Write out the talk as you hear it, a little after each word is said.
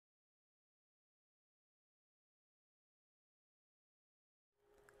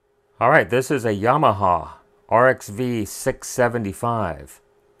Alright, this is a Yamaha RX-V675.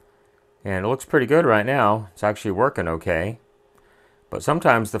 And it looks pretty good right now. It's actually working okay. But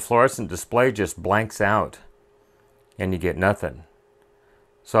sometimes the fluorescent display just blanks out and you get nothing.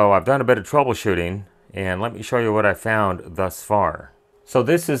 So I've done a bit of troubleshooting, and let me show you what I found thus far. So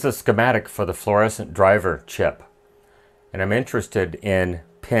this is a schematic for the fluorescent driver chip. And I'm interested in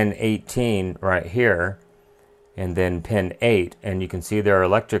pin 18 right here, and then pin 8, and you can see they're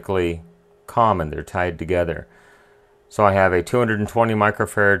electrically common, they're tied together. So I have a 220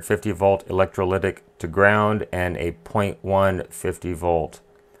 microfarad 50 volt electrolytic to ground and a 0.1 50 volt.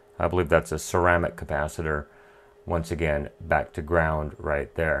 I believe that's a ceramic capacitor. Once again, back to ground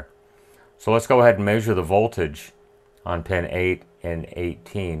right there. So let's go ahead and measure the voltage on pin 8 and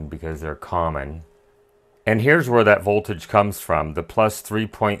 18 because they're common. And here's where that voltage comes from, the plus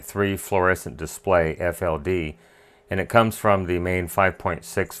 3.3 fluorescent display, FLD. And it comes from the main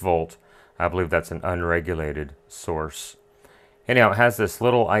 5.6 volt. I believe that's an unregulated source. Anyhow, it has this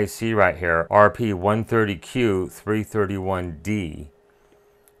little IC right here, RP130Q331D.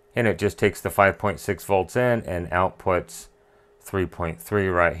 And it just takes the 5.6 volts in and outputs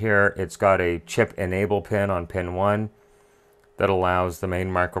 3.3 right here. It's got a chip enable pin on pin 1 that allows the main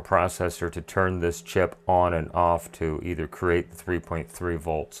microprocessor to turn this chip on and off to either create the 3.3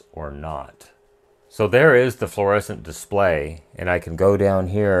 volts or not. So there is the fluorescent display, and I can go down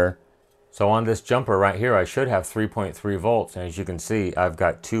here. So on this jumper right here, I should have 3.3 volts, and as you can see, I've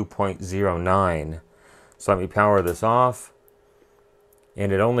got 2.09. So let me power this off,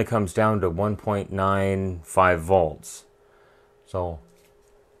 and it only comes down to 1.95 volts. So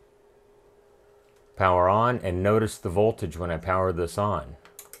power on, and notice the voltage when I power this on.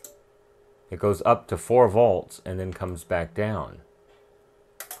 It goes up to 4 volts and then comes back down.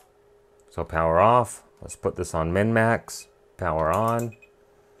 So power off. Let's put this on min-max. Power on.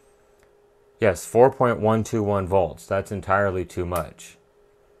 Yes, 4.121 volts. That's entirely too much.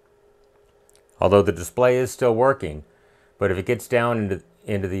 Although the display is still working, but if it gets down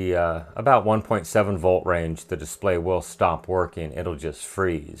into the about 1.7 volt range, the display will stop working. It'll just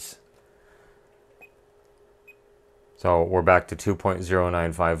freeze. So we're back to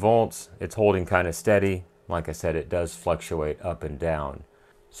 2.095 volts. It's holding kind of steady. Like I said, it does fluctuate up and down.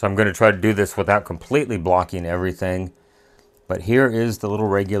 So I'm going to try to do this without completely blocking everything. But here is the little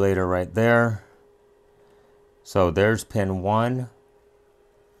regulator right there. So there's pin 1.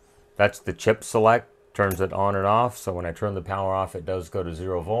 That's the chip select. Turns it on and off. So when I turn the power off, it does go to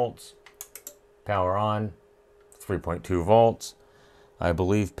 0 volts. Power on, 3.2 volts. I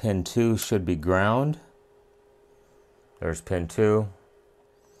believe pin 2 should be ground. There's pin 2.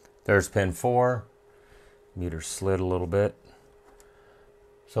 There's pin 4. Meter slid a little bit.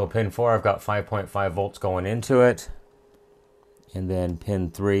 So pin 4, I've got 5.5 volts going into it. And then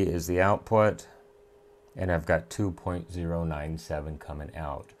pin 3 is the output. And I've got 2.097 coming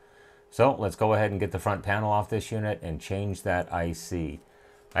out. So let's go ahead and get the front panel off this unit and change that IC.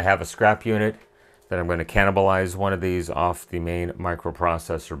 I have a scrap unit that I'm going to cannibalize one of these off the main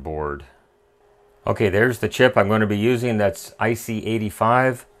microprocessor board. Okay, there's the chip I'm going to be using. That's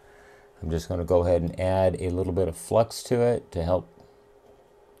IC85. I'm just going to go ahead and add a little bit of flux to it to help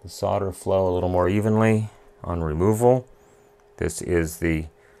the solder flow a little more evenly on removal. This is the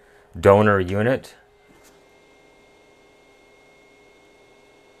donor unit.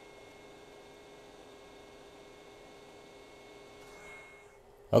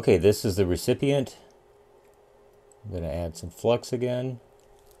 Okay, this is the recipient. I'm going to add some flux again.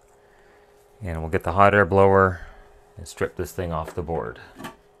 And we'll get the hot air blower and strip this thing off the board.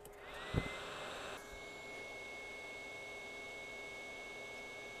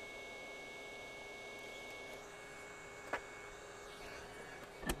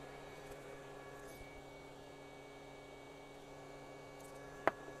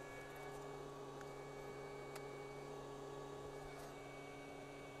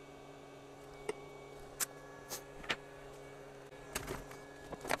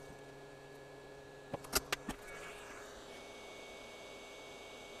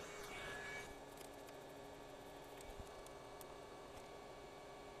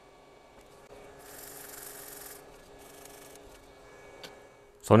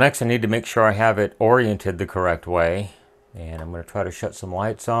 So next I need to make sure I have it oriented the correct way. And I'm going to try to shut some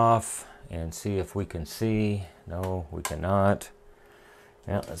lights off and see if we can see. No, we cannot.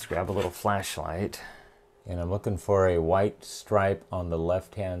 Yeah, let's grab a little flashlight. And I'm looking for a white stripe on the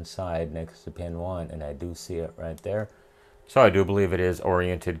left-hand side next to pin 1, and I do see it right there. So I do believe it is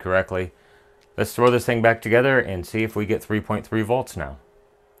oriented correctly. Let's throw this thing back together and see if we get 3.3 volts now.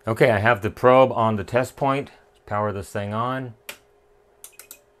 Okay, I have the probe on the test point. Let's power this thing on.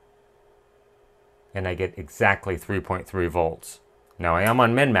 and I get exactly 3.3 volts. Now I am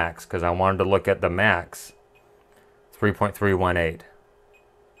on min-max because I wanted to look at the max, 3.318.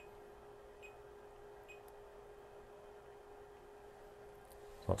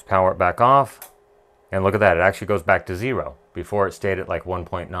 So let's power it back off, and look at that, it actually goes back to 0. Before it stayed at like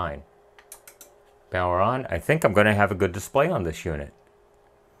 1.9. Power on. I think I'm going to have a good display on this unit.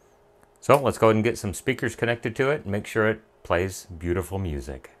 So let's go ahead and get some speakers connected to it and make sure it plays beautiful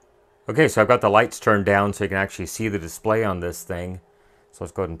music. Okay, so I've got the lights turned down so you can actually see the display on this thing. So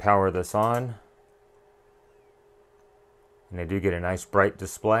let's go ahead and power this on. And I do get a nice bright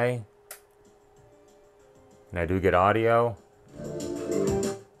display. And I do get audio.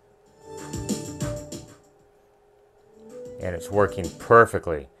 And it's working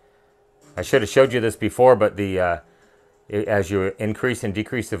perfectly. I should have showed you this before, but as you increase and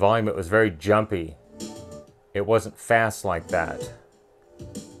decrease the volume, it was very jumpy. It wasn't fast like that.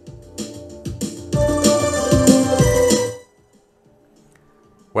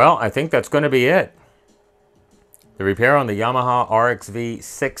 Well, I think that's going to be it. The repair on the Yamaha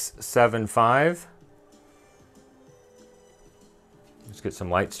RX-V675. Let's get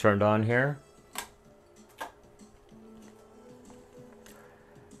some lights turned on here.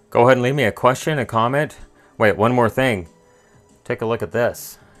 Go ahead and leave me a question, a comment. Wait, one more thing. Take a look at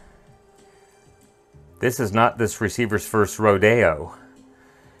this. This is not this receiver's first rodeo.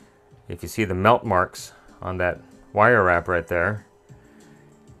 If you see the melt marks on that wire wrap right there,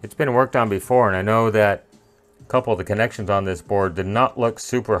 it's been worked on before, and I know that a couple of the connections on this board did not look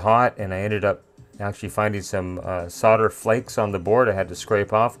super hot, and I ended up actually finding some solder flakes on the board I had to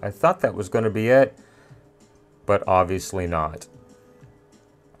scrape off. I thought that was going to be it, but obviously not.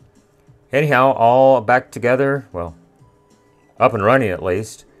 Anyhow, all back together, well, up and running at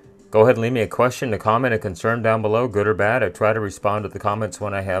least. Go ahead and leave me a question, a comment, a concern down below, good or bad. I try to respond to the comments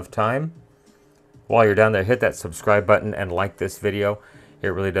when I have time. While you're down there, hit that subscribe button and like this video. It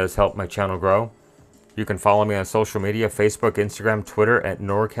really does help my channel grow. You can follow me on social media, Facebook, Instagram, Twitter at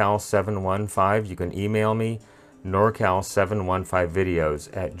NorCal715. You can email me,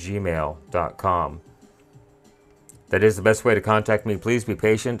 NorCal715videos@gmail.com. That is the best way to contact me. Please be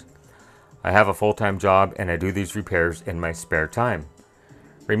patient. I have a full-time job and I do these repairs in my spare time.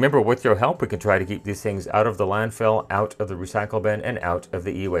 Remember, with your help, we can try to keep these things out of the landfill, out of the recycle bin, and out of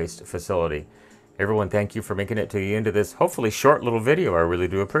the e-waste facility. Everyone, thank you for making it to the end of this hopefully short little video. I really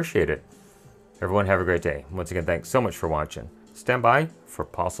do appreciate it. Everyone, have a great day. Once again, thanks so much for watching. Stand by for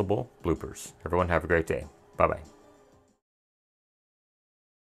possible bloopers. Everyone, have a great day. Bye-bye.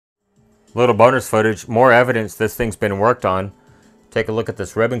 Little bonus footage, more evidence this thing's been worked on. Take a look at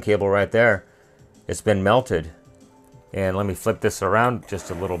this ribbon cable right there. It's been melted. And let me flip this around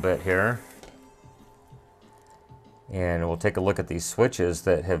just a little bit here. And we'll take a look at these switches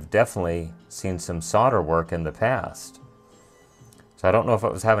that have definitely seen some solder work in the past. So I don't know if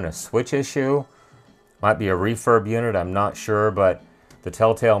it was having a switch issue. Might be a refurb unit, I'm not sure, but the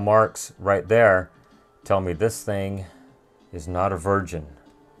telltale marks right there tell me this thing is not a virgin.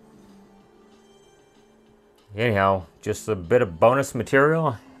 Anyhow, just a bit of bonus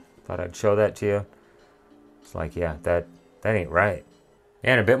material. Thought I'd show that to you. It's like, yeah, that ain't right.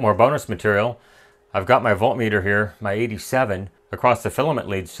 And a bit more bonus material. I've got my voltmeter here, my 87, across the filament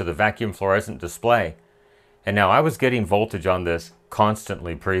leads to the vacuum fluorescent display. And now I was getting voltage on this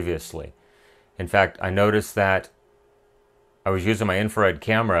constantly previously. In fact, I noticed that I was using my infrared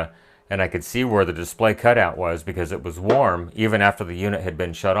camera and I could see where the display cutout was because it was warm even after the unit had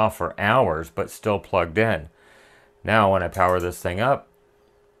been shut off for hours but still plugged in. Now when I power this thing up,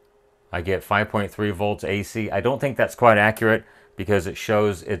 I get 5.3 volts AC. I don't think that's quite accurate because it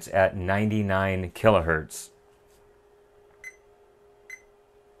shows it's at 99 kilohertz.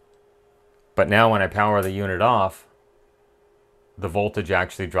 But now when I power the unit off, the voltage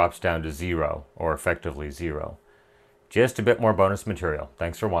actually drops down to 0, or effectively 0. Just a bit more bonus material.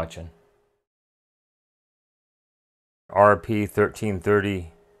 Thanks for watching. RP1330.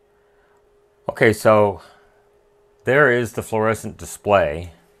 Okay, so there is the fluorescent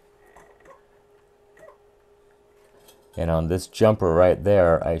display. And on this jumper right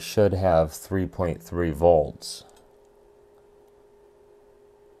there, I should have 3.3 volts.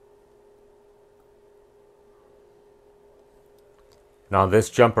 And on this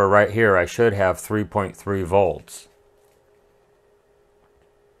jumper right here, I should have 3.3 volts.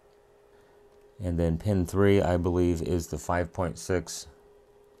 And then pin 3, I believe, is the 5.6.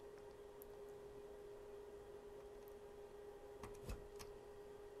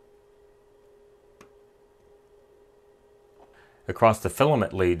 Across the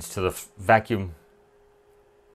filament leads to the vacuum